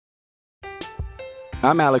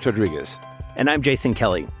I'm Alex Rodriguez. And I'm Jason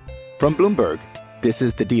Kelly. From Bloomberg, this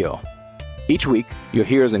is The Deal. Each week, you'll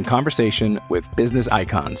hear us in conversation with business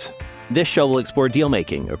icons. This show will explore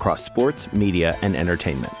deal-making across sports, media, and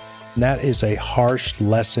entertainment. That is a harsh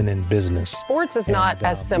lesson in business. Sports is not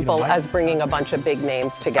as simple as bringing a bunch of big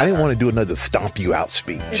names together. I didn't want to do another stomp you out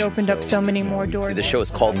speech. It opened up so many more doors. The show is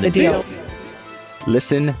called The Deal.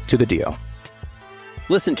 Listen to The Deal.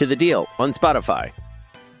 Listen to The Deal on Spotify.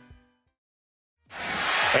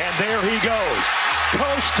 And there he goes.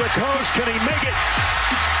 Coast to coast. Can he make it?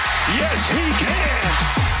 Yes, he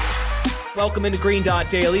can. Welcome into Green Dot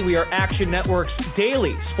Daily. We are Action Network's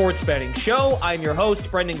daily sports betting show. I'm your host,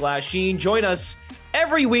 Brendan Glasheen. Join us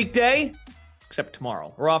every weekday, except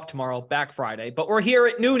tomorrow. We're off tomorrow, back Friday. But we're here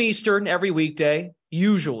at noon Eastern every weekday,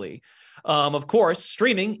 usually. Of course,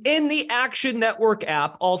 streaming in the Action Network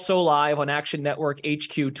app, also live on Action Network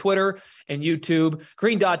HQ, Twitter, and YouTube.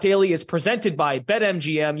 Green Dot Daily is presented by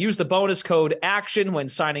BetMGM. Use the bonus code ACTION when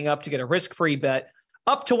signing up to get a risk-free bet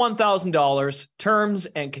up to $1,000. Terms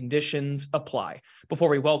and conditions apply. Before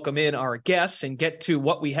we welcome in our guests and get to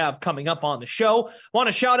what we have coming up on the show, I want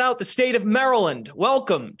to shout out the state of Maryland.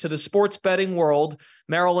 Welcome to the sports betting world.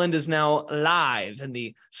 Maryland is now live in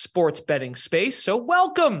the sports betting space. So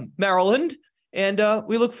welcome, Maryland. And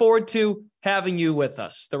we look forward to having you with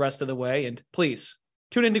us the rest of the way. And please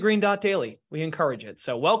tune into Green Dot Daily. We encourage it.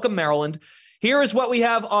 So welcome, Maryland. Here is what we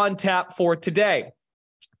have on tap for today.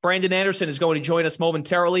 Brandon Anderson is going to join us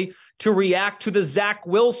momentarily to react to the Zach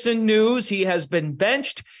Wilson news. He has been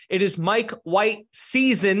benched. It is Mike White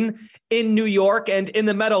season in New York and in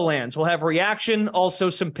the Meadowlands. We'll have reaction, also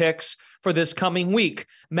some picks for this coming week.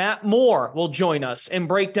 Matt Moore will join us and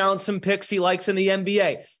break down some picks he likes in the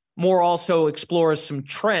NBA. Moore also explores some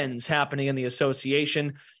trends happening in the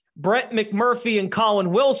association. Brett McMurphy and Colin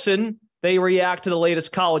Wilson, they react to the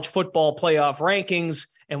latest college football playoff rankings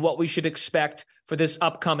and what we should expect for this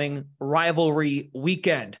upcoming rivalry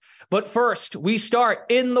weekend. But first, we start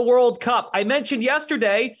in the World Cup. I mentioned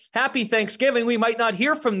yesterday, happy Thanksgiving. We might not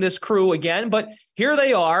hear from this crew again, but here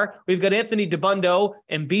they are. We've got Anthony Dabbundo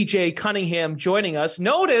and BJ Cunningham joining us.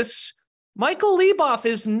 Notice Michael Leboff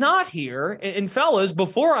is not here. And fellas,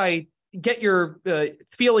 before I get your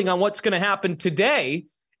feeling on what's going to happen today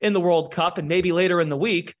in the World Cup and maybe later in the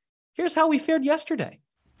week, here's how we fared yesterday.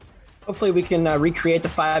 Hopefully we can recreate the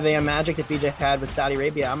 5 a.m. magic that BJ had with Saudi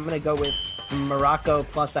Arabia. I'm going to go with Morocco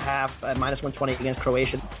plus a half at minus 120 against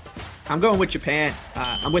Croatia. I'm going with Japan.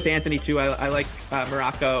 I'm with Anthony, too. I like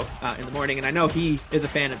Morocco in the morning, and I know he is a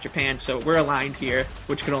fan of Japan, so we're aligned here,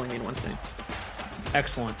 which could only mean one thing.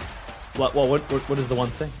 Excellent. What is the one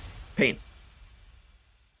thing? Pain.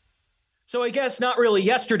 So I guess not really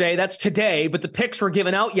yesterday, that's today, but the picks were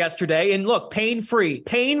given out yesterday. And look,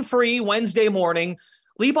 pain-free Wednesday morning.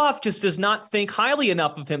 Leboff just does not think highly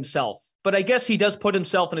enough of himself, but I guess he does put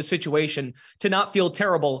himself in a situation to not feel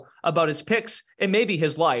terrible about his picks and maybe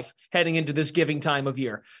his life heading into this giving time of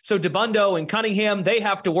year. So Dabbundo and Cunningham, they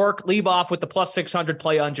have to work. Leboff with the plus 600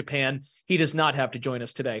 play on Japan. He does not have to join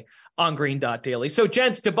us today on Green Dot Daily. So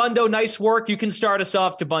gents, Dabbundo, nice work. You can start us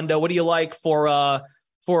off, Dabbundo. What do you like for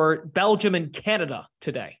Belgium and Canada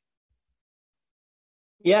today?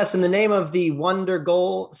 Yes, in the name of the Wonder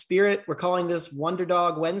Goal spirit, we're calling this Wonder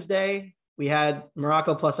Dog Wednesday. We had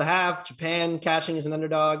Morocco plus a half, Japan catching as an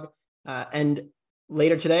underdog. And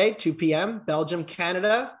later today, 2 p.m., Belgium,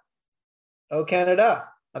 Canada. Oh, Canada.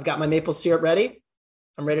 I've got my maple syrup ready.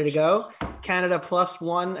 I'm ready to go. Canada plus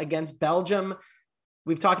 1 against Belgium.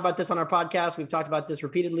 We've talked about this on our podcast. We've talked about this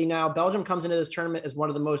repeatedly now. Belgium comes into this tournament as one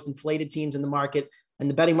of the most inflated teams in the market, and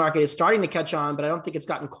the betting market is starting to catch on, but I don't think it's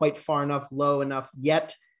gotten quite far enough, low enough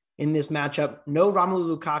yet in this matchup. No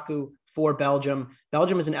Romelu Lukaku for Belgium.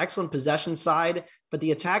 Belgium is an excellent possession side, but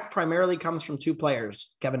the attack primarily comes from 2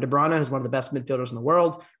 players. Kevin De Bruyne, who's one of the best midfielders in the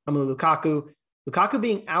world, Romelu Lukaku. Lukaku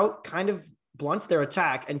being out kind of blunts their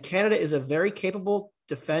attack, and Canada is a very capable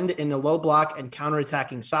defend in a low block and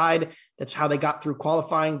counterattacking side. That's how they got through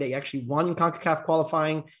qualifying. They actually won CONCACAF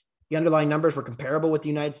qualifying. The underlying numbers were comparable with the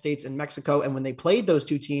United States and Mexico. And when they played those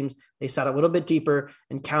 2 teams, they sat a little bit deeper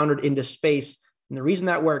and countered into space. And the reason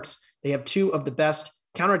that works, they have 2 of the best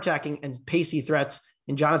counterattacking and pacey threats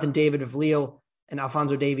in Jonathan David of Lille and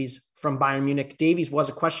Alphonso Davies from Bayern Munich. Davies was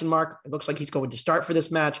a question mark. It looks like he's going to start for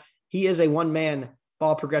this match. He is a one-man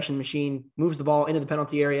ball progression machine, moves the ball into the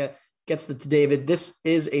penalty area, gets it to David. This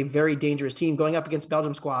is a very dangerous team going up against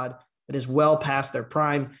Belgium squad that is well past their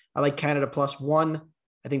prime. I like Canada plus 1.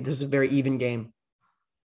 I think this is a very even game.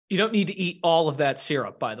 You don't need to eat all of that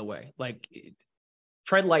syrup, by the way.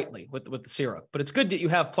 Tread lightly with the syrup, but it's good that you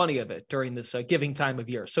have plenty of it during this giving time of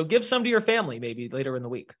year. So give some to your family maybe later in the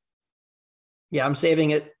week. Yeah, I'm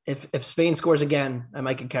saving it. If Spain scores again, I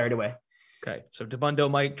might get carried away. Okay, so Debundo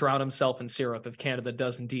might drown himself in syrup if Canada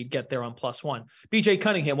does indeed get there on +1. BJ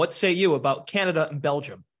Cunningham, what say you about Canada and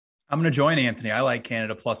Belgium? I'm going to join Anthony. I like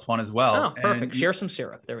Canada +1 as well. Oh, perfect. Share some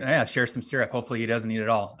syrup. There we go. Yeah, share some syrup. Hopefully he doesn't eat it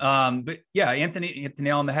all. But yeah, Anthony hit the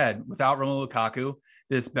nail on the head. Without Romelu Lukaku,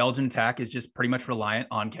 this Belgian attack is just pretty much reliant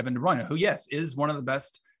on Kevin De Bruyne, who, yes, is one of the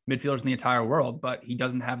best midfielders in the entire world, but he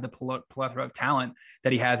doesn't have the plethora of talent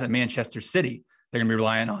that he has at Manchester City. They're going to be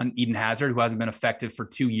relying on Eden Hazard, who hasn't been effective for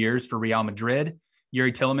 2 years for Real Madrid.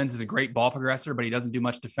 Yuri Tillemans is a great ball progressor, but he doesn't do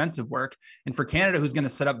much defensive work. And for Canada, who's going to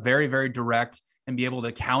set up very, very direct and be able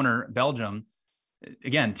to counter Belgium,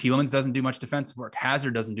 again, Tielemans doesn't do much defensive work.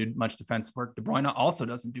 Hazard doesn't do much defensive work. De Bruyne also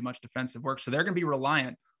doesn't do much defensive work. So they're going to be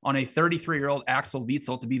reliant on a 33-year-old Axel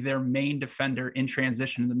Witsel to be their main defender in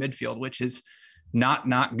transition in the midfield, which is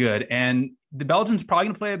not good. And the Belgians probably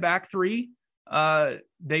going to play a back three.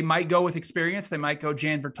 They might go with experience. They might go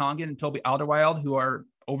Jan Vertonghen and Toby Alderweireld, who are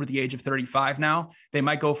over the age of 35 now. They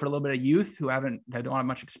might go for a little bit of youth who don't have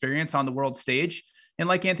much experience on the world stage. And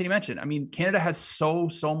like Anthony mentioned, I mean, Canada has so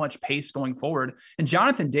much pace going forward. And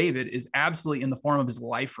Jonathan David is absolutely in the form of his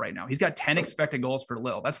life right now. He's got 10 expected goals for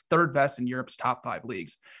Lille. That's third best in Europe's top 5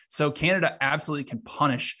 leagues. So Canada absolutely can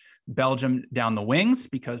punish Belgium down the wings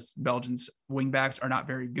because Belgium's wingbacks are not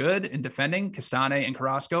very good in defending. Castane and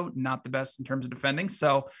Carrasco, not the best in terms of defending.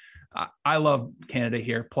 So I love Canada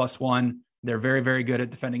here. +1. They're very, very good at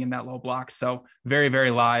defending in that low block. So very, very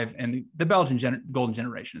live. And the Belgian golden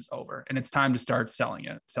generation is over. And it's time to start selling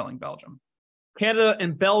Belgium. Canada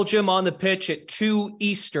and Belgium on the pitch at 2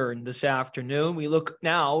 Eastern this afternoon. We look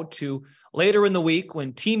now to later in the week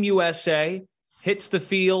when Team USA hits the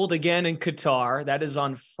field again in Qatar. That is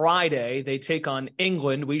on Friday. They take on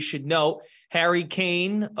England. We should note Harry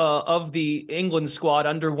Kane of the England squad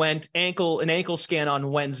underwent an ankle scan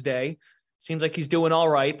on Wednesday. Seems like he's doing all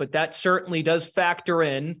right, but that certainly does factor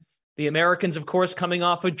in. The Americans, of course, coming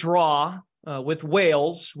off a draw with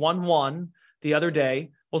Wales, 1-1 the other day.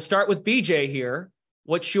 We'll start with BJ here.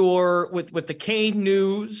 What's your, with the Kane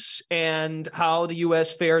news and how the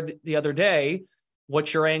U.S. fared the other day,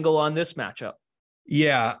 what's your angle on this matchup?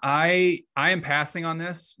 Yeah, I am passing on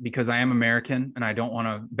this because I am American and I don't want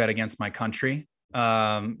to bet against my country.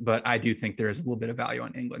 But I do think there is a little bit of value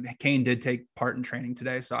on England. Kane did take part in training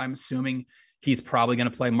today, so I'm assuming he's probably going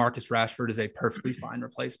to play. Marcus Rashford is a perfectly fine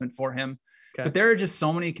replacement for him. Okay. But there are just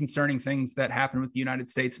so many concerning things that happened with the United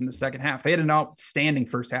States in the second half. They had an outstanding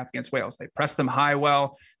first half against Wales. They pressed them high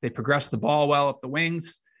well. They progressed the ball well up the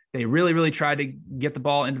wings. They really, really tried to get the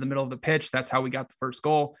ball into the middle of the pitch. That's how we got the first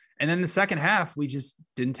goal. And then the second half, we just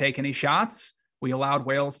didn't take any shots. We allowed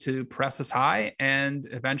Wales to press us high, and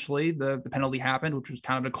eventually the penalty happened, which was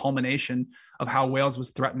kind of a culmination of how Wales was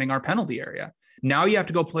threatening our penalty area. Now you have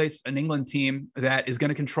to go place an England team that is going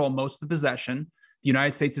to control most of the possession. The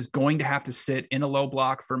United States is going to have to sit in a low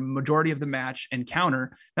block for a majority of the match and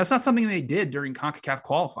counter. That's not something they did during CONCACAF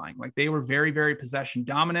qualifying. Like, they were very, very possession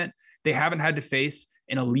dominant. They haven't had to face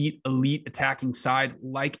an elite attacking side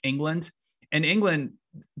like England. And England,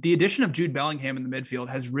 the addition of Jude Bellingham in the midfield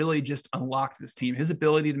has really just unlocked this team. His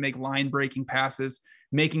ability to make line-breaking passes,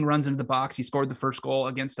 making runs into the box. He scored the first goal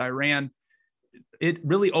against Iran. It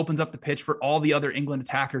really opens up the pitch for all the other England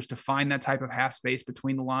attackers to find that type of half space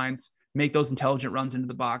between the lines, make those intelligent runs into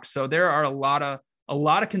the box. So there are a lot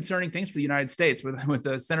of concerning things for the United States with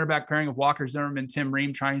the center back pairing of Walker Zimmerman, Tim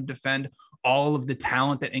Ream trying to defend all of the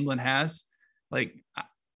talent that England has. Like,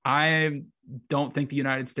 I don't think the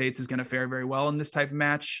United States is going to fare very well in this type of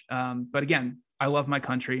match. But again, I love my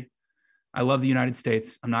country. I love the United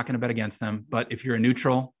States. I'm not going to bet against them. But if you're a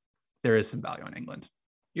neutral, there is some value on England.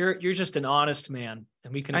 You're just an honest man,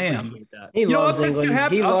 and we can appreciate that. He loves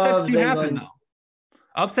England. He loves England.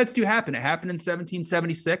 Upsets do happen. It happened in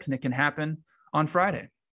 1776, and it can happen on Friday.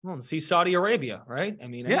 Well, see Saudi Arabia, right? I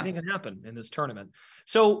mean, anything can happen in this tournament.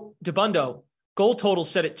 So, Debundo, goal total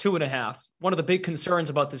set at 2.5. One of the big concerns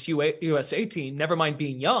about this USA team, never mind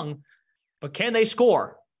being young, but can they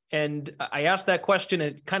score? And I asked that question.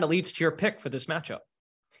 It kind of leads to your pick for this matchup.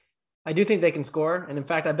 I do think they can score. And in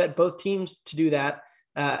fact, I bet both teams to do that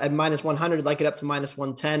at -100, like it up to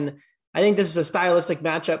 -110. I think this is a stylistic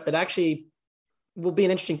matchup that actually will be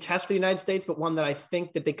an interesting test for the United States, but one that I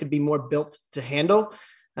think that they could be more built to handle.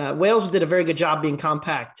 Wales did a very good job being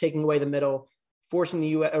compact, taking away the middle, forcing the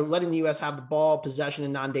U.S. or letting the U.S. have the ball, possession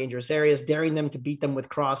in non-dangerous areas, daring them to beat them with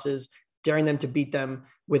crosses, daring them to beat them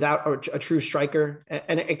without a true striker.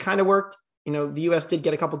 And it kind of worked. You know, the U.S. did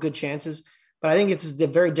get a couple good chances, but I think it's a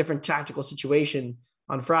very different tactical situation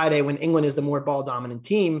on Friday when England is the more ball dominant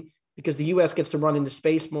team, because the U.S. gets to run into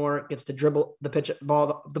space more, gets to dribble the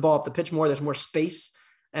ball up the pitch more. There's more space.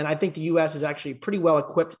 And I think the U.S. is actually pretty well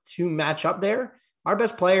equipped to match up there. Our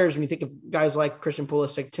best players, when you think of guys like Christian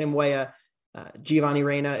Pulisic, Tim Weah, Giovanni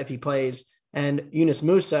Reina, if he plays, and Yunus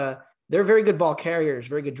Musa, they're very good ball carriers,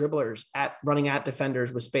 very good dribblers at running at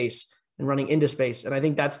defenders with space and running into space. And I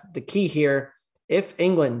think that's the key here. If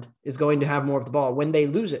England is going to have more of the ball, when they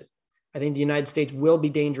lose it, I think the United States will be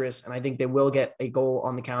dangerous, and I think they will get a goal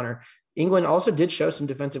on the counter. England also did show some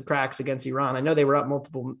defensive cracks against Iran. I know they were up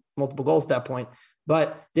multiple goals at that point,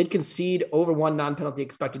 but did concede over one non-penalty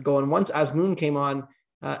expected goal. And once Azmoun came on,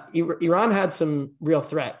 Iran had some real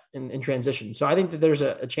threat in transition. So I think that there's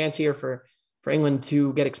a chance here for England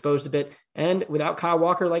to get exposed a bit. And without Kyle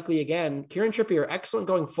Walker likely again, Kieran Trippier, excellent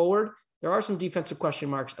going forward. There are some defensive question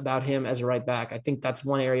marks about him as a right back. I think that's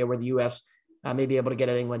one area where the U.S. May be able to get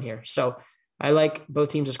at England here. So I like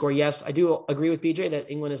both teams to score. Yes, I do agree with BJ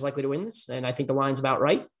that England is likely to win this, and I think the line's about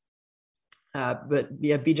right. But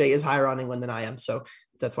yeah, BJ is higher on England than I am, so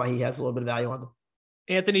that's why he has a little bit of value on them.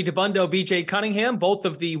 Anthony DeBundo, BJ Cunningham, both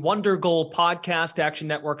of the Wonder Goal podcast, Action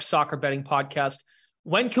Network soccer betting podcast.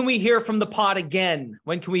 When can we hear from the pod again?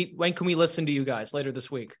 When can we listen to you guys later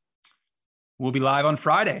this week? We'll be live on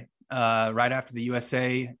Friday, right after the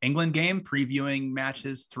USA England game, previewing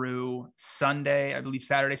matches through Sunday, I believe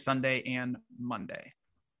Saturday, Sunday, and Monday.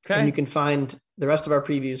 Okay. And you can find the rest of our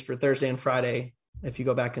previews for Thursday and Friday. If you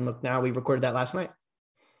go back and look now, we recorded that last night.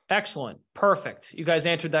 Excellent. Perfect. You guys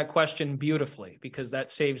answered that question beautifully, because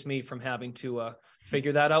that saves me from having to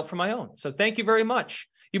figure that out for my own. So thank you very much.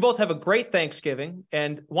 You both have a great Thanksgiving,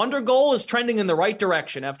 and Wonder Goal is trending in the right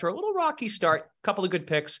direction after a little rocky start. A couple of good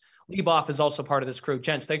picks. Lieboff is also part of this crew.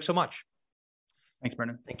 Gents, thanks so much. Thanks,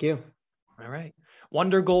 Brendan. Thank you. All right.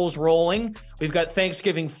 Wonder Goals rolling. We've got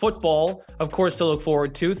Thanksgiving football, of course, to look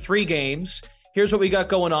forward to. 3 games. Here's what we got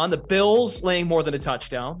going on. The Bills laying more than a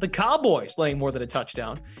touchdown. The Cowboys laying more than a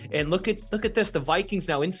touchdown. And look at this. The Vikings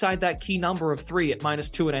now inside that key number of 3 at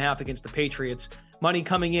 -2.5 against the Patriots. Money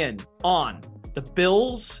coming in on the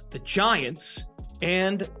Bills, the Giants,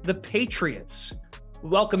 and the Patriots.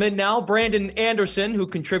 Welcome in now Brandon Anderson, who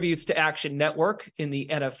contributes to Action Network in the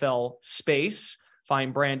NFL space.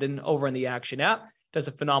 Find Brandon over in the Action app. Does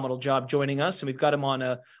a phenomenal job joining us. And we've got him on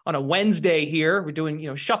a Wednesday here. We're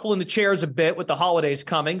doing, shuffling the chairs a bit with the holidays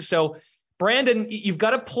coming. So Brandon, you've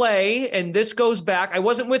got to play, and this goes back. I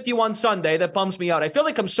wasn't with you on Sunday. That bums me out. I feel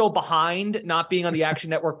like I'm so behind not being on the Action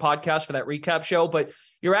Network podcast for that recap show, but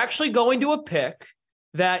you're actually going to a pick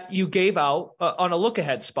that you gave out on a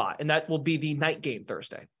look-ahead spot, and that will be the night game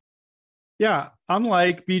Thursday. Yeah,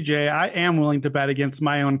 unlike BJ, I am willing to bet against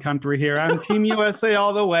my own country here. I'm Team USA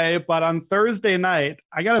all the way, but on Thursday night,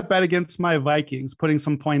 I got to bet against my Vikings, putting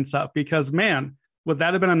some points up because, man, would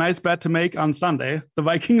that have been a nice bet to make on Sunday? The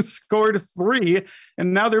Vikings scored 3,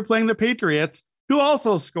 and now they're playing the Patriots, who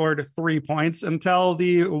also scored 3 points until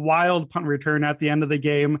the wild punt return at the end of the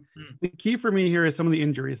game. The key for me here is some of the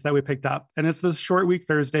injuries that we picked up, and it's this short week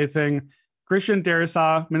Thursday thing. Christian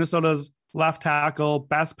Darrisaw, Minnesota's left tackle,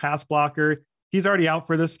 best pass blocker. He's already out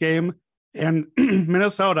for this game. And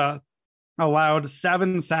Minnesota allowed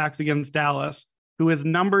 7 sacks against Dallas, who is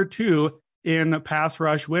number 2 in pass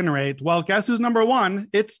rush win rate. Well, guess who's number 1?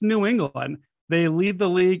 It's New England. They lead the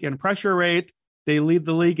league in pressure rate. They lead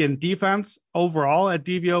the league in defense overall at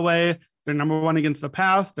DVOA. They're number 1 against the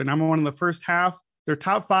pass. They're number 1 in the first half. They're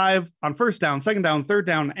top 5 on first down, second down, third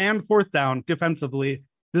down, and fourth down defensively.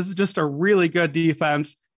 This is just a really good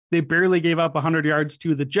defense. They barely gave up 100 yards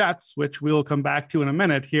to the Jets, which we'll come back to in a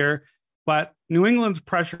minute here. But New England's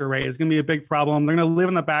pressure rate is going to be a big problem. They're going to live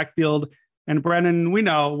in the backfield. And Brennan, we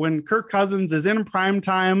know when Kirk Cousins is in prime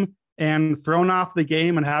time and thrown off the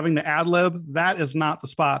game and having to ad-lib, that is not the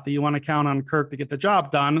spot that you want to count on Kirk to get the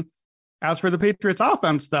job done. As for the Patriots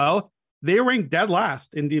offense, though, they ranked dead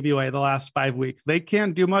last in DVOA the last 5 weeks. They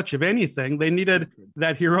can't do much of anything. They needed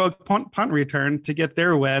that heroic punt return to get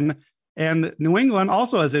their win. And New England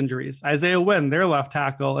also has injuries. Isaiah Wynn, their left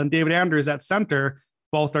tackle, and David Andrews at center,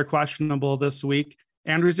 both are questionable this week.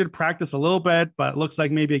 Andrews did practice a little bit, but it looks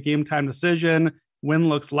like maybe a game time decision. Wynn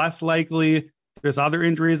looks less likely. There's other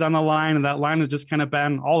injuries on the line, and that line has just kind of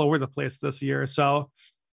been all over the place this year. So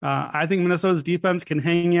I think Minnesota's defense can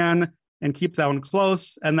hang in and keep that one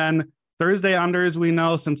close. And then Thursday unders, we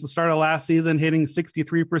know since the start of last season, hitting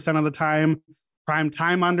 63% of the time. Prime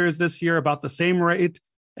time unders this year, about the same rate.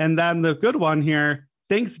 And then the good one here,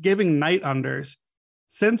 Thanksgiving night unders.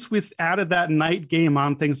 Since we added that night game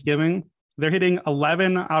on Thanksgiving, they're hitting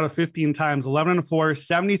 11 out of 15 times, 11 and 4,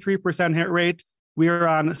 73% hit rate. We are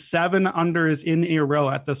on 7 unders in a row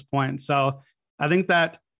at this point. So I think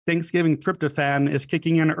that Thanksgiving tryptophan is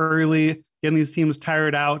kicking in early, getting these teams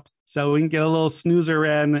tired out. So we can get a little snoozer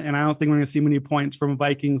in, and I don't think we're going to see many points from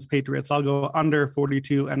Vikings Patriots. I'll go under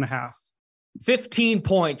 42.5. 15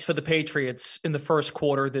 points for the Patriots in the first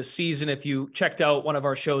quarter this season. If you checked out one of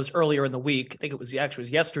our shows earlier in the week, I think it was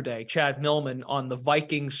yesterday, Chad Millman on the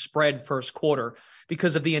Vikings spread first quarter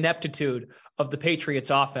because of the ineptitude of the Patriots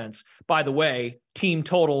offense. By the way, team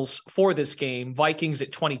totals for this game, Vikings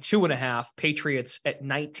at 22.5, Patriots at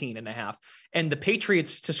 19.5. And the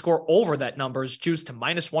Patriots to score over that number is juiced to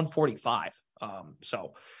minus 145.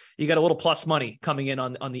 So you got a little plus money coming in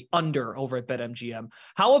on the under over at BetMGM.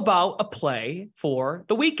 How about a play for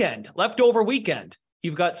the weekend, leftover weekend?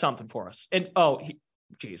 You've got something for us. And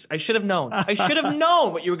geez, I should have known. I should have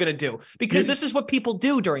known what you were going to do, because this is what people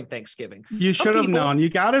do during Thanksgiving. You should have known. You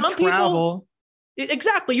got to travel.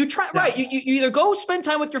 Exactly. You try, right. You either go spend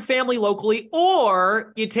time with your family locally,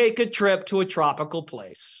 or you take a trip to a tropical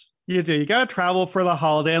place. You do. You got to travel for the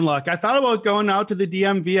holiday. And look, I thought about going out to the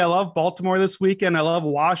DMV. I love Baltimore this weekend. I love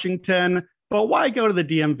Washington. But why go to the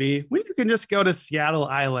DMV when you can just go to Seattle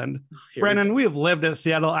Island? Brennan, we have lived at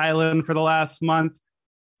Seattle Island for the last month.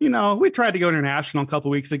 You know, we tried to go international a couple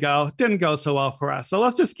weeks ago. Didn't go so well for us. So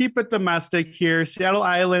let's just keep it domestic here. Seattle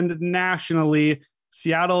Island nationally.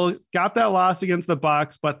 Seattle got that loss against the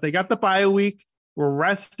Bucs, but they got the bye week. We're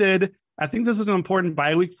rested. I think this is an important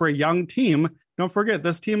bye week for a young team. Don't forget,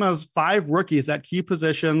 this team has 5 rookies at key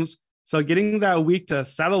positions. So getting that week to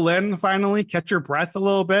settle in, finally, catch your breath a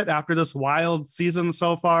little bit after this wild season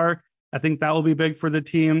so far, I think that will be big for the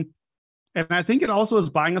team. And I think it also is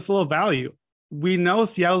buying us a little value. We know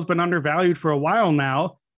Seattle's been undervalued for a while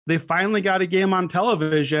now. They finally got a game on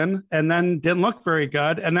television and then didn't look very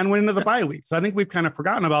good and then went into the bye week. So I think we've kind of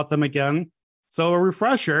forgotten about them again. So a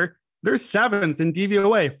refresher, they're 7th in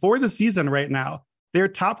DVOA for the season right now. They're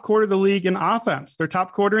top quarter of the league in offense. They're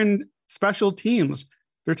top quarter in special teams.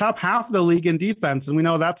 They're top half of the league in defense. And we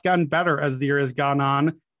know that's gotten better as the year has gone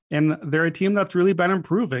on. And they're a team that's really been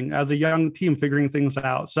improving as a young team, figuring things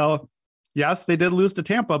out. So yes, they did lose to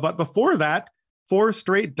Tampa, but before that, 4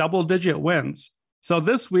 straight double-digit wins. So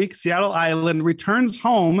this week, Seattle Island returns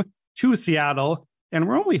home to Seattle, and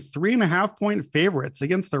we're only 3.5-point favorites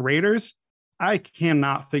against the Raiders. I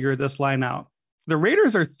cannot figure this line out. The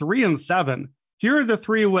Raiders are 3-7. Here are the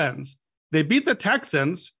 3 wins. They beat the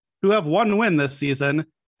Texans, who have 1 win this season,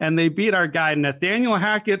 and they beat our guy Nathaniel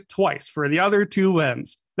Hackett twice for the other 2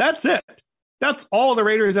 wins. That's it. That's all the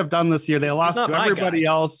Raiders have done this year. They lost to everybody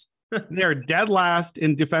else. They're dead last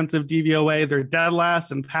in defensive DVOA. They're dead last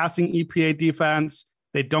in passing EPA defense.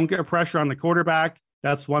 They don't get pressure on the quarterback.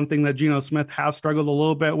 That's one thing that Geno Smith has struggled a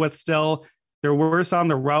little bit with still. They're worse on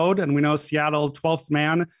the road, and we know Seattle, 12th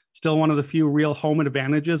man, still one of the few real home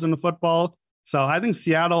advantages in the football. So I think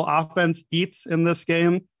Seattle offense eats in this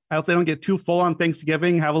game. I hope they don't get too full on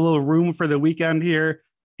Thanksgiving, have a little room for the weekend here.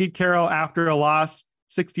 Pete Carroll, after a loss,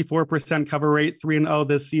 64% cover rate, 3-0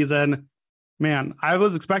 this season. Man, I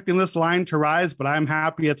was expecting this line to rise, but I'm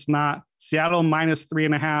happy it's not. Seattle minus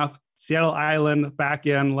 3.5. Seattle Island back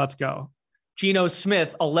in. Let's go. Geno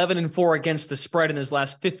Smith, 11-4 against the spread in his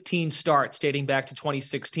last 15 starts dating back to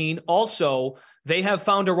 2016. Also, they have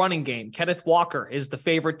found a running game. Kenneth Walker is the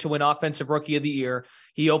favorite to win Offensive Rookie of the Year.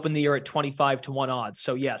 He opened the year at 25-1 odds.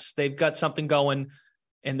 So yes, they've got something going,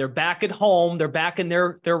 and they're back at home. They're back in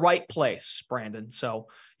their right place, Brandon. So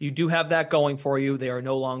you do have that going for you. They are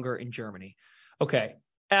no longer in Germany. Okay.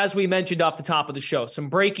 As we mentioned off the top of the show, some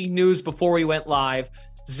breaking news before we went live.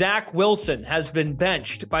 Zach Wilson has been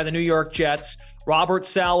benched by the New York Jets. Robert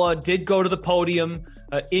Saleh did go to the podium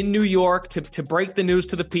in New York to break the news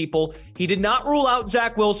to the people. He did not rule out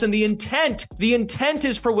Zach Wilson. The intent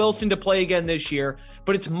is for Wilson to play again this year,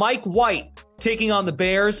 but it's Mike White taking on the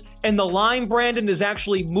Bears, and the line, Brandon, is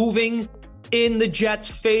actually moving in the Jets'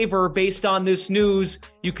 favor based on this news.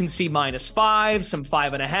 You can see -5, some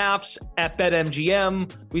 5.5s at BetMGM.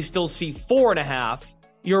 We still see 4.5.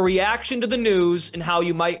 Your reaction to the news and how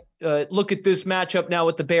you might look at this matchup now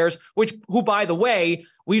with the Bears, who, by the way,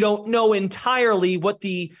 we don't know entirely what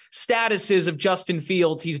the status is of Justin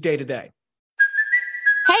Fields. He's day to day.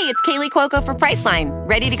 Hey, it's Kaylee Cuoco for Priceline.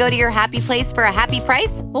 Ready to go to your happy place for a happy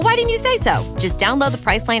price? Well, why didn't you say so? Just download the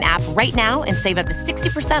Priceline app right now and save up to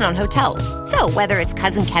 60% on hotels. So whether it's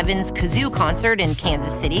Cousin Kevin's Kazoo Concert in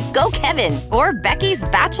Kansas City, go Kevin, or Becky's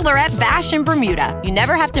Bachelorette Bash in Bermuda, you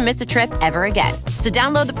never have to miss a trip ever again. So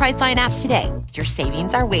download the Priceline app today. Your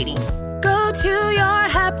savings are waiting. Go to your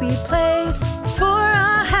happy place for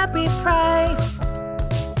a happy price.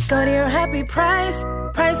 Go to your happy price,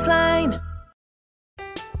 Priceline.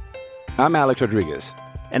 I'm Alex Rodriguez.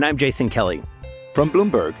 And I'm Jason Kelly. From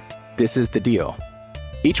Bloomberg, this is The Deal.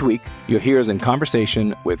 Each week, you'll hear us in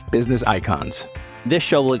conversation with business icons. This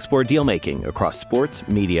show will explore deal making across sports,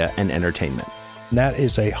 media, and entertainment. That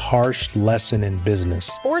is a harsh lesson in business.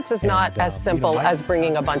 Sports is not as simple as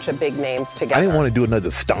bringing a bunch of big names together. I didn't want to do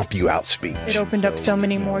another stomp you out speech. It opened up so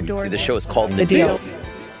many more doors. The show is called The Deal.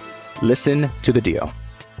 Listen to the deal.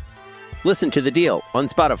 Listen to The Deal on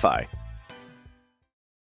Spotify.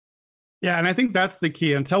 Yeah, and I think that's the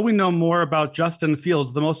key. Until we know more about Justin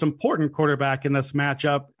Fields, the most important quarterback in this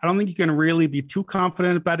matchup, I don't think you can really be too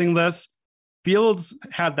confident betting this. Fields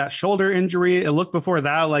had that shoulder injury. It looked before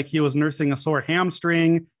that like he was nursing a sore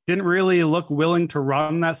hamstring. Didn't really look willing to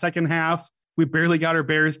run that second half. We barely got our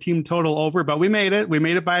Bears team total over, but we made it. We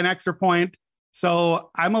made it by an extra point.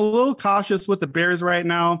 So I'm a little cautious with the Bears right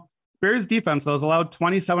now. Bears defense, though, has allowed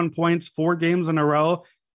 27 points 4 games in a row.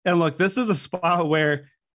 And look, this is a spot where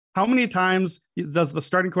how many times does the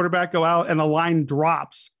starting quarterback go out and the line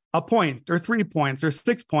drops a point or 3 points or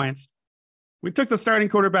 6 points? We took the starting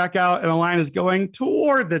quarterback out and the line is going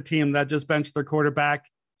toward the team that just benched their quarterback.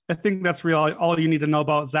 I think that's really all you need to know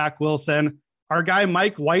about Zach Wilson. Our guy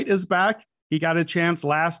Mike White is back. He got a chance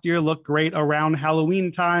last year, looked great around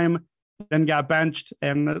Halloween time, then got benched.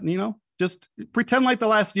 And, just pretend like the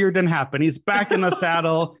last year didn't happen. He's back in the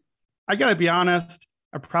saddle. I got to be honest.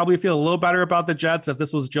 I probably feel a little better about the Jets if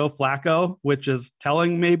this was Joe Flacco, which is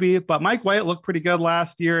telling maybe. But Mike White looked pretty good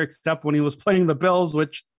last year, except when he was playing the Bills,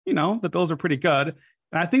 which, the Bills are pretty good.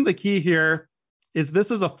 And I think the key here is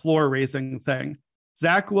this is a floor raising thing.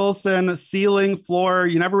 Zach Wilson, ceiling, floor,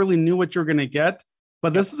 you never really knew what you're going to get.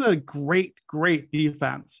 But this is a great, great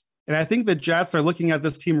defense. And I think the Jets are looking at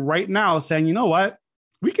this team right now saying, you know what?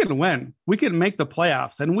 We can win. We can make the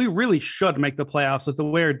playoffs. And we really should make the playoffs with the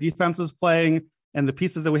way our defense is playing and the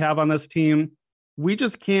pieces that we have on this team. We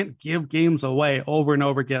just can't give games away over and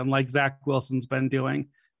over again like Zach Wilson's been doing.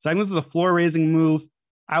 So I think this is a floor-raising move.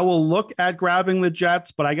 I will look at grabbing the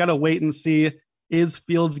Jets, but I got to wait and see, is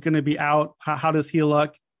Fields going to be out? How does he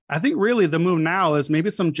look? I think really the move now is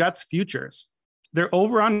maybe some Jets futures. Their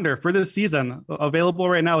over-under for this season available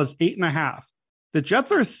right now is 8.5. The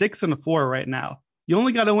Jets are 6-4 right now. You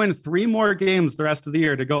only got to win 3 more games the rest of the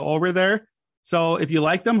year to go over there. So if you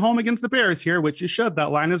like them home against the Bears here, which you should,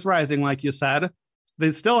 that line is rising, like you said,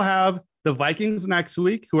 they still have the Vikings next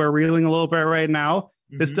week, who are reeling a little bit right now.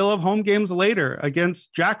 They still have home games later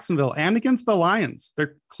against Jacksonville and against the Lions.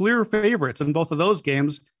 They're clear favorites in both of those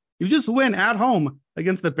games. You just win at home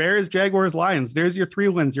against the Bears, Jaguars, Lions. There's your 3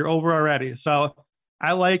 wins. You're over already. So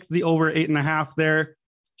I like the over 8.5 there.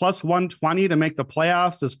 Plus 120 to make the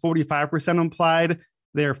playoffs is 45% implied.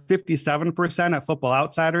 They're 57% at Football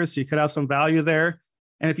Outsiders, so you could have some value there.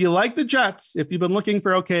 And if you like the Jets, if you've been looking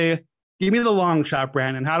for, okay, give me the long shot,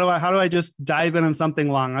 Brandon. How do I just dive in on something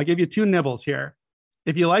long? I'll give you 2 nibbles here.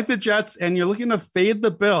 If you like the Jets and you're looking to fade the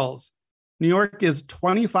Bills, New York is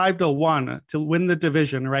 25-1 to win the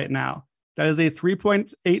division right now. That is a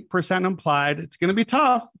 3.8% implied. It's going to be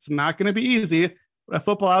tough. It's not going to be easy. But at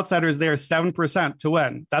Football Outsiders, they are 7% to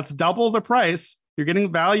win. That's double the price. You're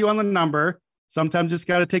getting value on the number. Sometimes you just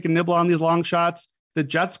got to take a nibble on these long shots. The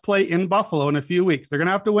Jets play in Buffalo in a few weeks. They're going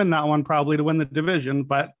to have to win that one probably to win the division,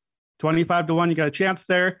 but 25-1, you got a chance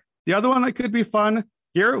there. The other one that could be fun,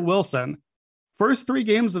 Garrett Wilson. First 3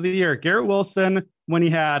 games of the year, Garrett Wilson, when he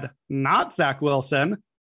had not Zach Wilson,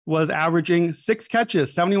 was averaging 6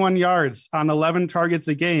 catches, 71 yards on 11 targets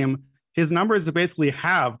a game. His numbers are basically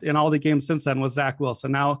halved in all the games since then with Zach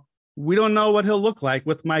Wilson. Now, we don't know what he'll look like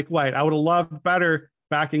with Mike White. I would have loved better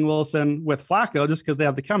backing Wilson with Flacco just because they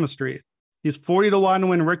have the chemistry. He's 40-1 to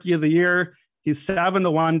win Rookie of the Year. He's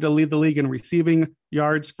 7-1 to lead the league in receiving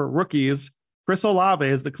yards for rookies. Chris Olave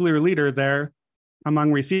is the clear leader there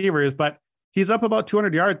among receivers, but he's up about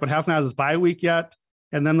 200 yards, but hasn't had his bye week yet.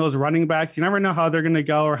 And then those running backs, you never know how they're going to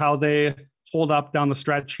go or how they hold up down the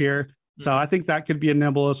stretch here. So I think that could be a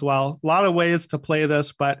nibble as well. A lot of ways to play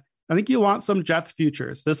this, but I think you want some Jets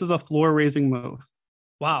futures. This is a floor-raising move.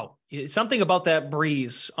 Wow. Something about that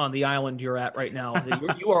breeze on the island you're at right now.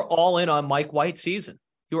 You are all in on Mike White season.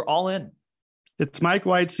 You are all in. It's Mike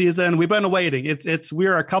White season. We've been waiting.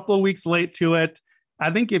 We're a couple of weeks late to it.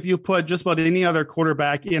 I think if you put just about any other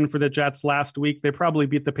quarterback in for the Jets last week, they probably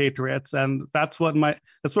beat the Patriots. And that's what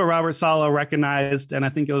Robert Saleh recognized. And I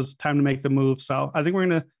think it was time to make the move. So I think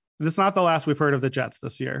this is not the last we've heard of the Jets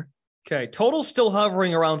this year. Okay. Total still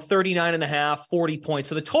hovering around 39.5, 40 points.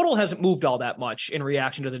 So the total hasn't moved all that much in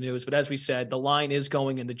reaction to the news. But as we said, the line is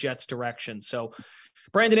going in the Jets direction. So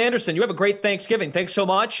Brandon Anderson, you have a great Thanksgiving. Thanks so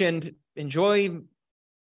much and enjoy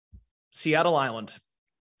Seattle Island.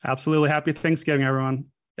 Absolutely. Happy Thanksgiving, everyone.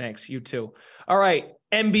 Thanks. You too. All right.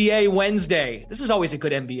 NBA Wednesday. This is always a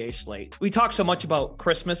good NBA slate. We talk so much about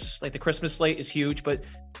Christmas, like the Christmas slate is huge, but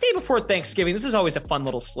day before Thanksgiving, this is always a fun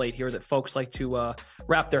little slate here that folks like to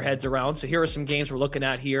wrap their heads around. So here are some games we're looking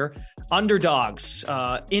at here. Underdogs.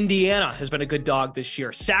 Indiana has been a good dog this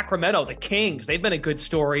year. Sacramento, the Kings, they've been a good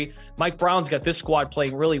story. Mike Brown's got this squad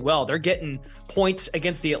playing really well. They're getting points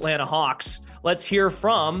against the Atlanta Hawks. Let's hear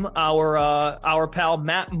from our pal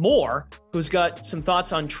Matt Moore, who's got some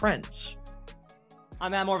thoughts on trends. I'm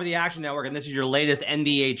Matt Moore of the Action Network, and this is your latest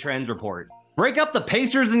NBA trends report. Break up the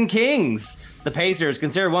Pacers and Kings. The Pacers,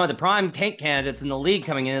 considered one of the prime tank candidates in the league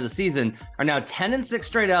coming into the season, are now 10-6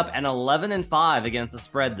 straight up and 11-5 against the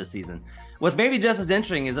spread this season. What's maybe just as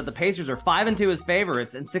interesting is that the Pacers are 5-2 as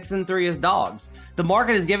favorites and 6-3 as dogs. The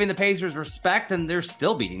market is giving the Pacers respect, and they're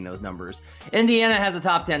still beating those numbers. Indiana has a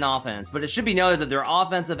top 10 offense, but it should be noted that their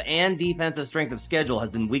offensive and defensive strength of schedule has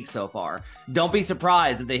been weak so far. Don't be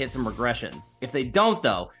surprised if they hit some regression. If they don't,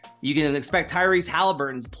 though, you can expect Tyrese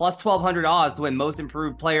Halliburton's plus 1,200 odds to win Most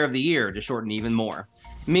Improved Player of the Year to shorten even more.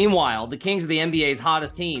 Meanwhile, the Kings are the NBA's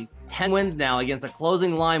hottest team. 10 wins now against a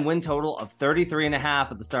closing line win total of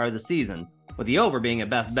 33.5 at the start of the season, with the over being a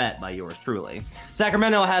best bet by yours truly.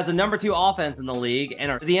 Sacramento has the number 2 offense in the league and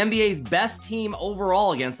are the NBA's best team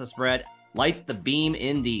overall against the spread. Light the beam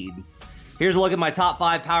indeed. Here's a look at my top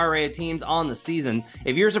 5 power rated teams on the season.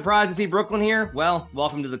 If you're surprised to see Brooklyn here, well,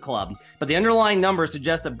 welcome to the club. But the underlying numbers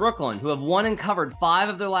suggest that Brooklyn, who have won and covered 5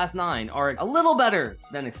 of their last 9, are a little better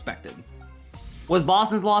than expected. Was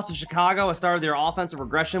Boston's loss to Chicago a start of their offensive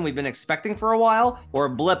regression we've been expecting for a while, or a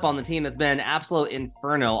blip on the team that's been an absolute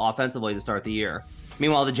inferno offensively to start the year?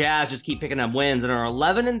 Meanwhile, the Jazz just keep picking up wins and are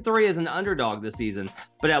 11-3 as an underdog this season,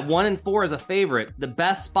 but at 1-4 as a favorite. The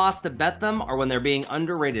best spots to bet them are when they're being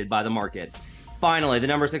underrated by the market. Finally, the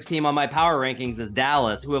number 6 team on my power rankings is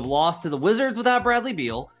Dallas, who have lost to the Wizards without Bradley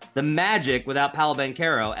Beal, the Magic without Paolo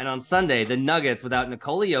Banchero, and on Sunday, the Nuggets without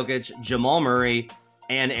Nikola Jokic, Jamal Murray,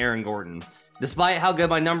 and Aaron Gordon. Despite how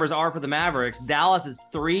good my numbers are for the Mavericks, Dallas is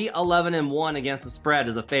 3-11-1 against the spread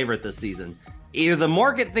as a favorite this season. Either the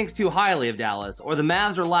market thinks too highly of Dallas, or the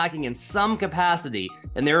Mavs are lacking in some capacity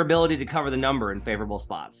in their ability to cover the number in favorable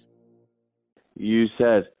spots. You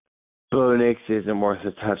said Bo Nix isn't worth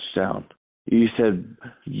a touchdown. You said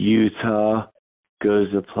Utah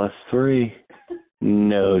goes to +3.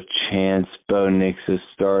 No chance Bo Nix is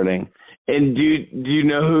starting. And do you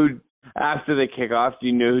know who, after the kickoff, do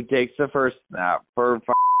you know who takes the first snap for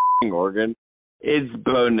Oregon? It's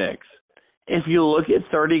Bo Nix. If you look at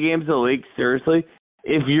 30 games a week, seriously,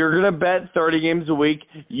 if you're going to bet 30 games a week,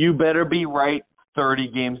 you better be right 30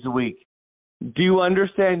 games a week. Do you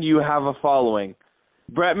understand you have a following?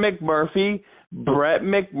 Brett McMurphy,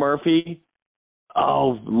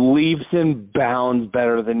 leaps and bounds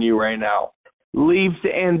better than you right now. Leaps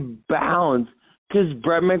and bounds, because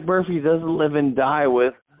Brett McMurphy doesn't live and die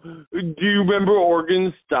with, do you remember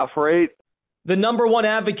Oregon's stuff rate? The number 1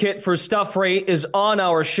 advocate for stuff rate is on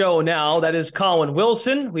our show now. That is Colin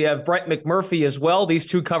Wilson. We have Brett McMurphy as well. These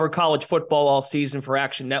two cover college football all season for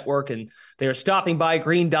Action Network, and they are stopping by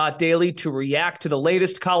Green Dot Daily to react to the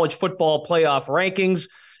latest college football playoff rankings.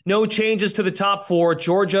 No changes to the top 4,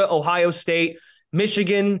 Georgia, Ohio State,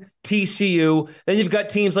 Michigan, TCU. Then you've got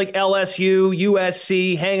teams like LSU,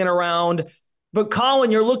 USC hanging around. But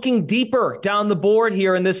Colin, you're looking deeper down the board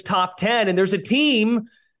here in this top 10, and there's a team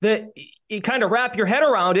that you kind of wrap your head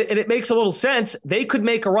around it, and it makes a little sense. They could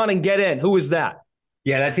make a run and get in. Who is that?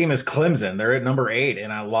 Yeah, that team is Clemson. They're at number 8,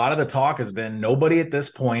 and a lot of the talk has been nobody at this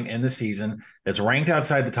point in the season that's ranked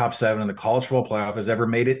outside the top 7 in the college football playoff has ever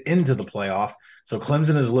made it into the playoff. So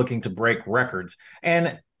Clemson is looking to break records,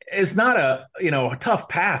 and it's not a tough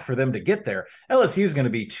path for them to get there. LSU is going to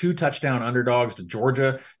be 2 touchdown underdogs to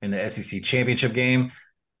Georgia in the SEC championship game.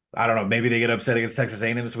 I don't know, maybe they get upset against Texas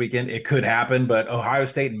A&M this weekend. It could happen, but Ohio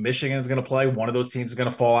State and Michigan is going to play. One of those teams is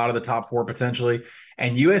going to fall out of the top 4 potentially.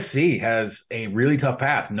 And USC has a really tough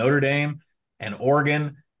path, Notre Dame and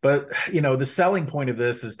Oregon. But, the selling point of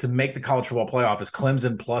this is to make the college football playoff is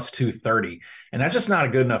Clemson plus 230. And that's just not a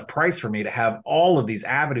good enough price for me to have all of these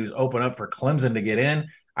avenues open up for Clemson to get in.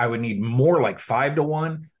 I would need more like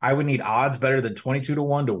 5-1. I would need odds better than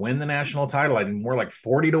 22-1 to win the national title. I'd need more like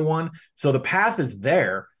 40-1. So the path is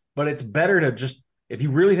there. But it's better to just, if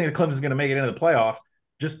you really think the Clemson's going to make it into the playoff,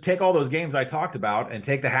 just take all those games I talked about and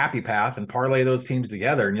take the happy path and parlay those teams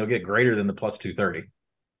together, and you'll get greater than the plus 230.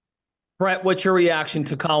 Brett, what's your reaction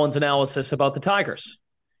to Colin's analysis about the Tigers?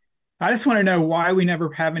 I just want to know why we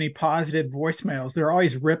never have any positive voicemails. They're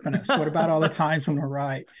always ripping us. What about all the times when we're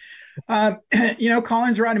right?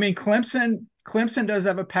 Colin's right. I mean, Clemson does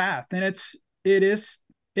have a path, and it is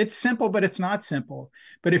it's simple, but it's not simple.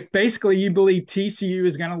 But if basically you believe TCU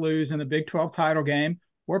is going to lose in the Big 12 title game,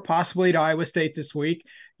 or possibly to Iowa State this week,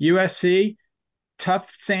 USC,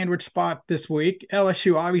 tough sandwich spot this week,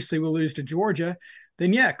 LSU obviously will lose to Georgia,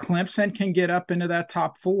 then yeah, Clemson can get up into that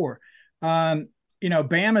top 4.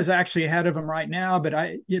 Bama's actually ahead of them right now, but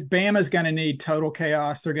Bama's going to need total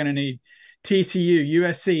chaos. They're going to need TCU,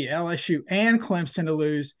 USC, LSU, and Clemson to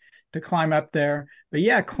lose to climb up there. But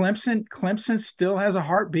yeah, Clemson still has a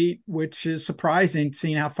heartbeat, which is surprising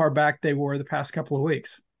seeing how far back they were the past couple of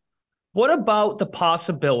weeks. What about the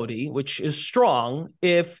possibility, which is strong,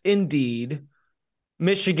 if indeed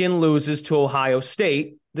Michigan loses to Ohio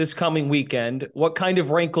State this coming weekend? What kind of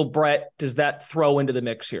wrinkle, Brett, does that throw into the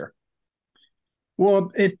mix here?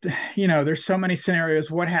 Well, there's so many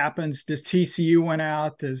scenarios. What happens? Does TCU win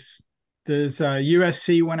out? Does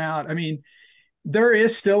USC win out? I mean, there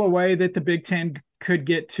is still a way that the Big Ten could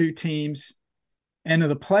get 2 teams into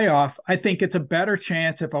the playoff. I think it's a better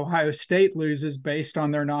chance if Ohio State loses based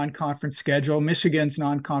on their non-conference schedule. Michigan's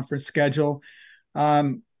non-conference schedule,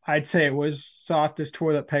 I'd say it was soft as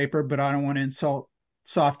toilet paper, but I don't want to insult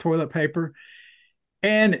soft toilet paper.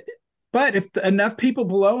 But if enough people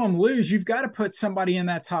below them lose, you've got to put somebody in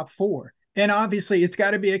that top 4. And obviously, it's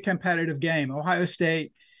got to be a competitive game. Ohio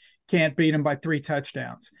State can't beat them by 3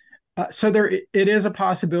 touchdowns. So it is a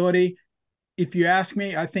possibility. If you ask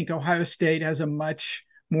me, I think Ohio State has a much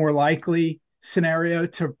more likely scenario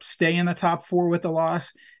to stay in the top 4 with a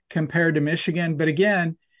loss compared to Michigan. But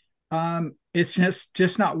again, it's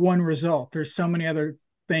just not one result. There's so many other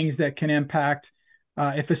things that can impact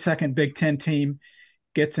if a second Big Ten team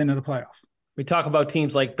gets into the playoff. We talk about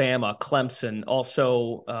teams like Bama, Clemson,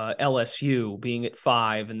 also LSU being at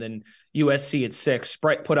 5, and then USC at 6.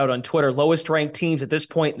 Brett put out on Twitter, lowest ranked teams at this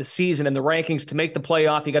point in the season in the rankings to make the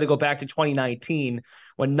playoff. You got to go back to 2019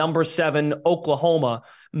 when number 7 Oklahoma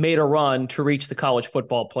made a run to reach the college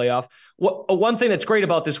football playoff. One thing that's great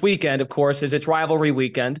about this weekend, of course, is it's rivalry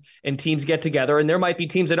weekend and teams get together, and there might be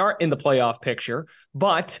teams that aren't in the playoff picture,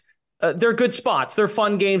 but they're good spots. They're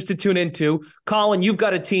fun games to tune into. Colin, you've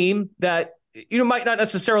got a team that you might not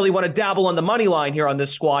necessarily want to dabble on the money line here on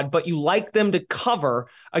this squad, but you like them to cover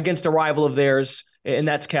against a rival of theirs, and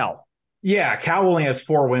that's Cal. Yeah, Cal only has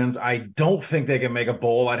 4 wins. I don't think they can make a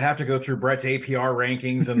bowl. I'd have to go through Brett's APR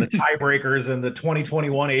rankings and the tiebreakers and the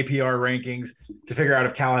 2021 APR rankings to figure out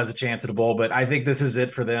if Cal has a chance at a bowl. But I think this is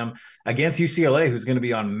it for them against UCLA, who's going to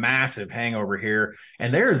be on massive hangover here.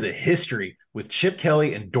 And there is a history with Chip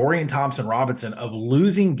Kelly and Dorian Thompson-Robinson of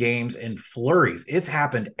losing games in flurries. It's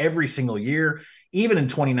happened every single year. Even in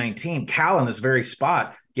 2019, Cal in this very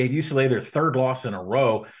spot gave UCLA their 3rd loss in a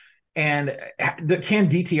row. And can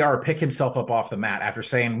DTR pick himself up off the mat after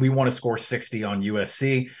saying, we want to score 60 on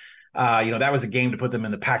USC? That was a game to put them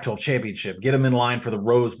in the Pac-12 championship, get them in line for the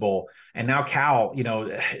Rose Bowl. And now Cal,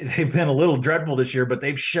 they've been a little dreadful this year, but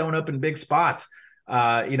they've shown up in big spots.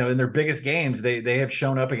 In their biggest games, they have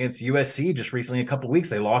shown up against USC just recently, a couple of weeks.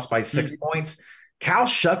 They lost by 6 points. Cal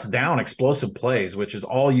shuts down explosive plays, which is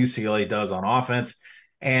all UCLA does on offense.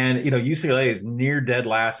 And, UCLA is near dead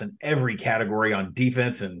last in every category on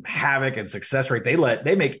defense and havoc and success rate.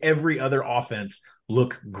 They make every other offense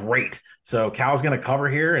look great. So Cal's going to cover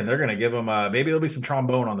here, and they're going to give them maybe there'll be some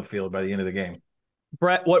trombone on the field by the end of the game.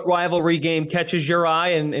 Brett, what rivalry game catches your eye,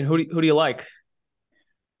 and who do you like?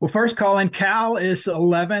 Well, first, Colin, Cal is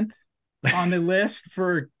 11th on the list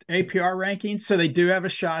for APR rankings, so they do have a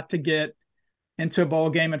shot to get into a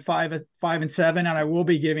bowl game at 5-7. And I will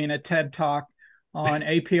be giving a TED Talk on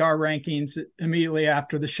APR rankings immediately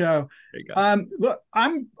after the show. There you go. Look,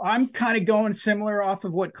 I'm kind of going similar off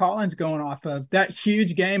of what Colin's going off of. That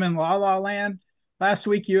huge game in La La Land last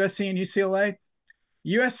week, USC and UCLA.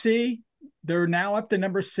 USC, they're now up to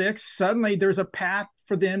number 6. Suddenly there's a path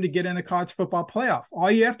for them to get in the college football playoff.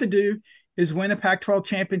 All you have to do is win the Pac-12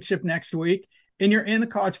 championship next week, and you're in the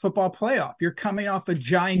college football playoff. You're coming off a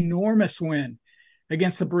ginormous win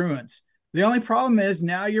against the Bruins. The only problem is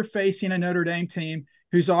now you're facing a Notre Dame team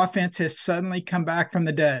whose offense has suddenly come back from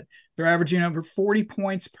the dead. They're averaging over 40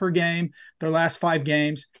 points per game their last 5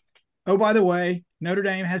 games. Oh, by the way, Notre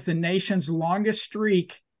Dame has the nation's longest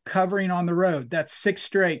streak covering on the road. That's 6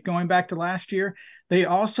 straight going back to last year. They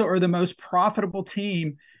also are the most profitable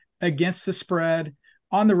team against the spread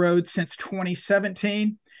on the road since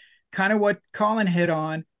 2017. Kind of what Colin hit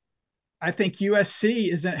on. I think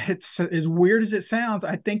USC it's as weird as it sounds.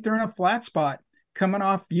 I think they're in a flat spot coming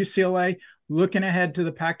off UCLA, looking ahead to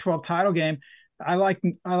the Pac-12 title game. I like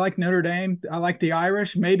Notre Dame. I like the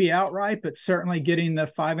Irish, maybe outright, but certainly getting the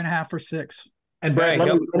 5.5 or 6. And Brett,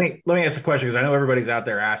 let me ask a question, because I know everybody's out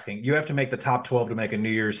there asking. You have to make the top 12 to make a New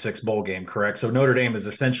Year's Six bowl game, correct? So Notre Dame is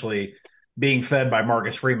essentially being fed by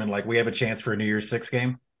Marcus Freeman. Like, we have a chance for a New Year's Six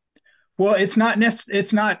game. Well, it's not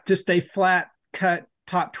just a flat cut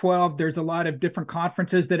top 12. There's a lot of different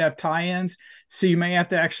conferences that have tie-ins. So you may have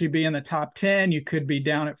to actually be in the top 10. You could be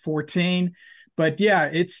down at 14. But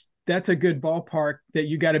yeah, that's a good ballpark that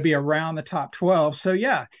you got to be around the top 12. So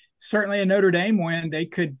yeah, certainly a Notre Dame win, they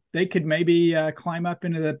could maybe climb up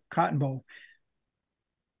into the Cotton Bowl.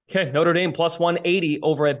 Okay, Notre Dame plus 180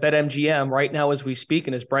 over at BetMGM right now as we speak,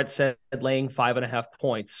 and as Brett said, laying 5.5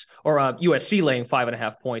 points, or USC laying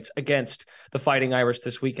 5.5 points against the Fighting Irish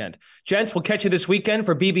this weekend. Gents, we'll catch you this weekend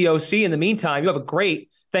for BBOC. In the meantime, you have a great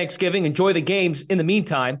Thanksgiving. Enjoy the games in the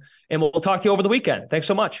meantime, and we'll talk to you over the weekend. Thanks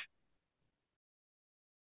so much.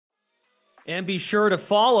 And be sure to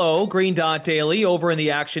follow Green Dot Daily over in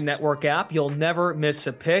the Action Network app. You'll never miss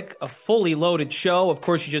a pick, a fully loaded show. Of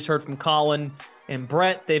course, you just heard from Colin and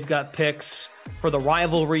Brett. They've got picks for the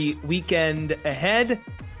rivalry weekend ahead.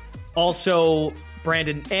 Also,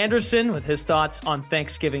 Brandon Anderson with his thoughts on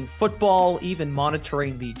Thanksgiving football, even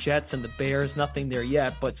monitoring the Jets and the Bears. Nothing there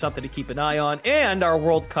yet, but something to keep an eye on. And our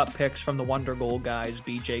World Cup picks from the Wonder Goal guys,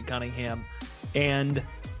 BJ Cunningham and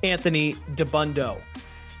Anthony DeBundo.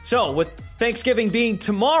 So with Thanksgiving being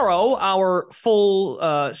tomorrow, our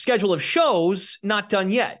full schedule of shows not done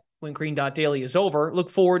yet. When Green Dot Daily is over,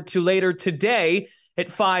 look forward to later today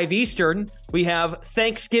at 5 Eastern. We have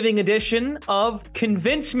Thanksgiving edition of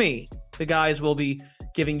Convince Me. The guys will be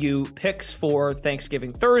giving you picks for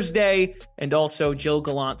Thanksgiving Thursday, and also Jill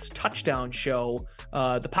Gallant's touchdown show,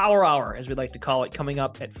 the Power Hour, as we like to call it, coming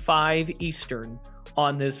up at 5 Eastern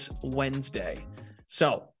on this Wednesday.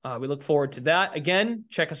 So we look forward to that. Again,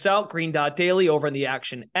 check us out, Green Dot Daily over in the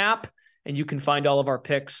Action app, and you can find all of our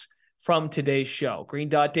picks from today's show. Green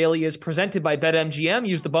Dot Daily is presented by BetMGM.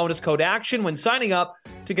 Use the bonus code ACTION when signing up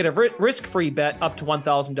to get a risk-free bet up to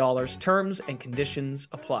 $1,000. Terms and conditions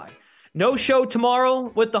apply. No show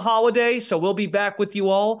tomorrow with the holiday, so we'll be back with you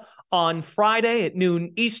all on Friday at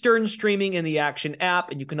noon Eastern, streaming in the Action app,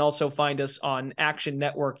 and you can also find us on Action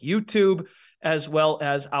Network YouTube, as well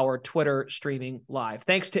as our Twitter streaming live.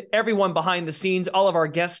 Thanks to everyone behind the scenes, all of our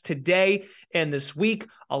guests today and this week.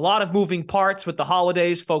 A lot of moving parts with the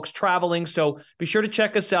holidays, folks traveling, so be sure to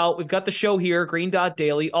check us out. We've got the show here, Green Dot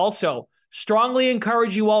Daily. Also, strongly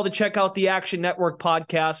encourage you all to check out the Action Network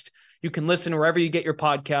podcast. You can listen wherever you get your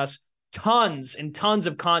podcasts. Tons and tons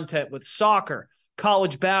of content with soccer,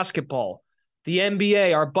 college basketball, the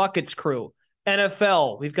NBA, our Buckets crew,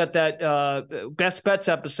 NFL. We've got that Best Bets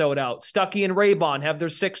episode out. Stuckey and Raybon have their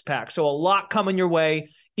six-pack. So a lot coming your way,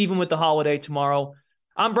 even with the holiday tomorrow.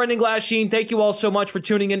 I'm Brendan Glasheen. Thank you all so much for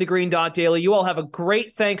tuning into Green Dot Daily. You all have a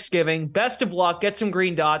great Thanksgiving. Best of luck. Get some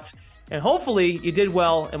green dots. And hopefully you did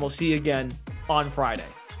well, and we'll see you again on Friday.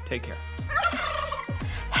 Take care.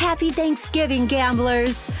 Happy Thanksgiving,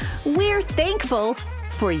 gamblers. We're thankful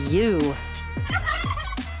for you.